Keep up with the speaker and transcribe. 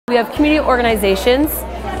We have community organizations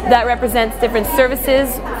that represents different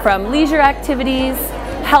services from leisure activities,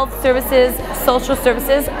 health services, social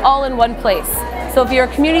services, all in one place. So if you're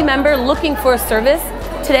a community member looking for a service,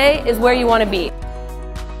 today is where you want to be.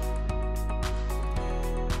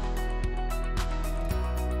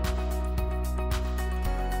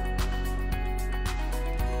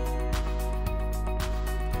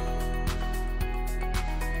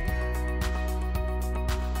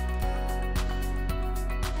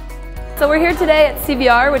 So we're here today at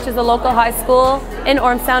CVR, which is a local high school in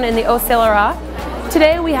Ormstown in the Haut-Saint-Laurent.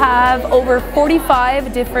 Today we have over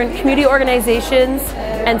 45 different community organizations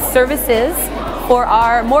and services for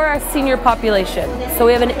our senior population. So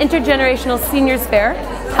we have an intergenerational seniors fair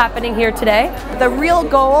happening here today. The real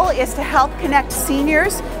goal is to help connect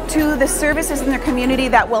seniors to the services in their community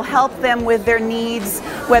that will help them with their needs,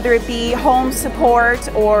 whether it be home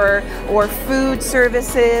support or food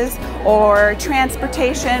services or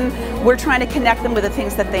transportation. We're trying to connect them with the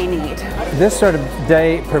things that they need. This sort of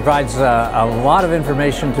day provides a lot of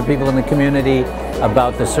information to people in the community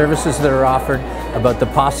about the services that are offered, about the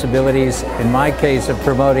possibilities, in my case, of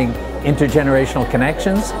promoting intergenerational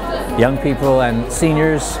connections, young people and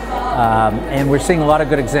seniors, and we're seeing a lot of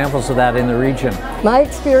good examples of that in the region. My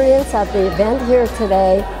experience at the event here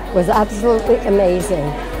today was absolutely amazing.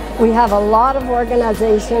 We have a lot of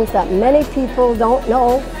organizations that many people don't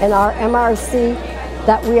know in our MRC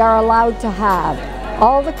that we are allowed to have.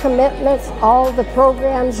 All the commitments, all the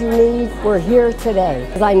programs you need were here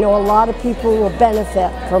today. I know a lot of people will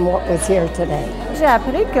benefit from what was here today. J'ai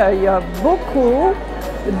appris qu'il y a beaucoup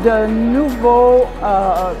de nouveaux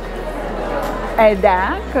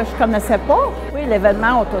aidants que je ne connaissais pas. Oui,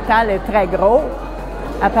 l'événement au total est très gros.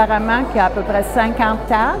 Apparemment qu'il y a à peu près 50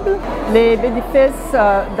 tables. Les bénéfices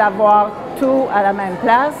d'avoir tout à la même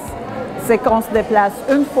place, c'est qu'on se déplace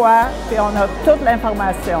une fois et on a toute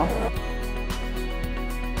l'information.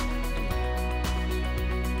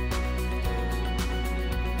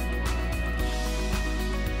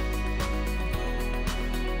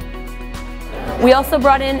 We also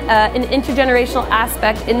brought in an intergenerational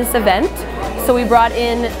aspect in this event. So we brought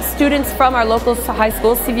in students from our local high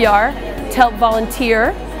school, CVR, to help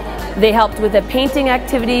volunteer. They helped with a painting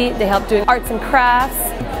activity, they helped doing arts and crafts.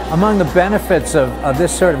 Among the benefits of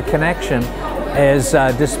this sort of connection is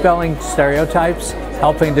dispelling stereotypes,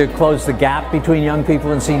 helping to close the gap between young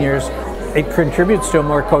people and seniors. It contributes to a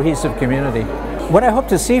more cohesive community. What I hope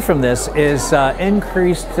to see from this is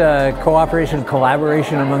increased cooperation,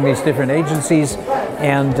 collaboration among these different agencies,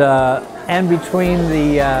 and between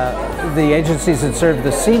the agencies that serve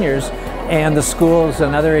the seniors and the schools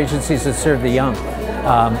and other agencies that serve the young.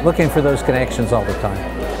 Looking for those connections all the time.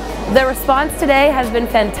 The response today has been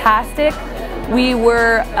fantastic. We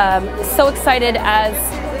were so excited as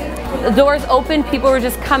the doors opened, people were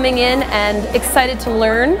just coming in and excited to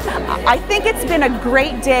learn. I think it's been a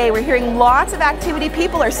great day. We're hearing lots of activity.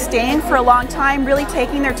 People are staying for a long time, really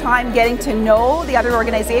taking their time getting to know the other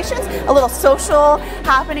organizations. A little social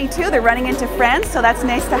happening too. They're running into friends, so that's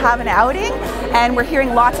nice to have an outing. And we're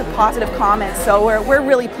hearing lots of positive comments, so we're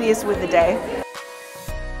really pleased with the day.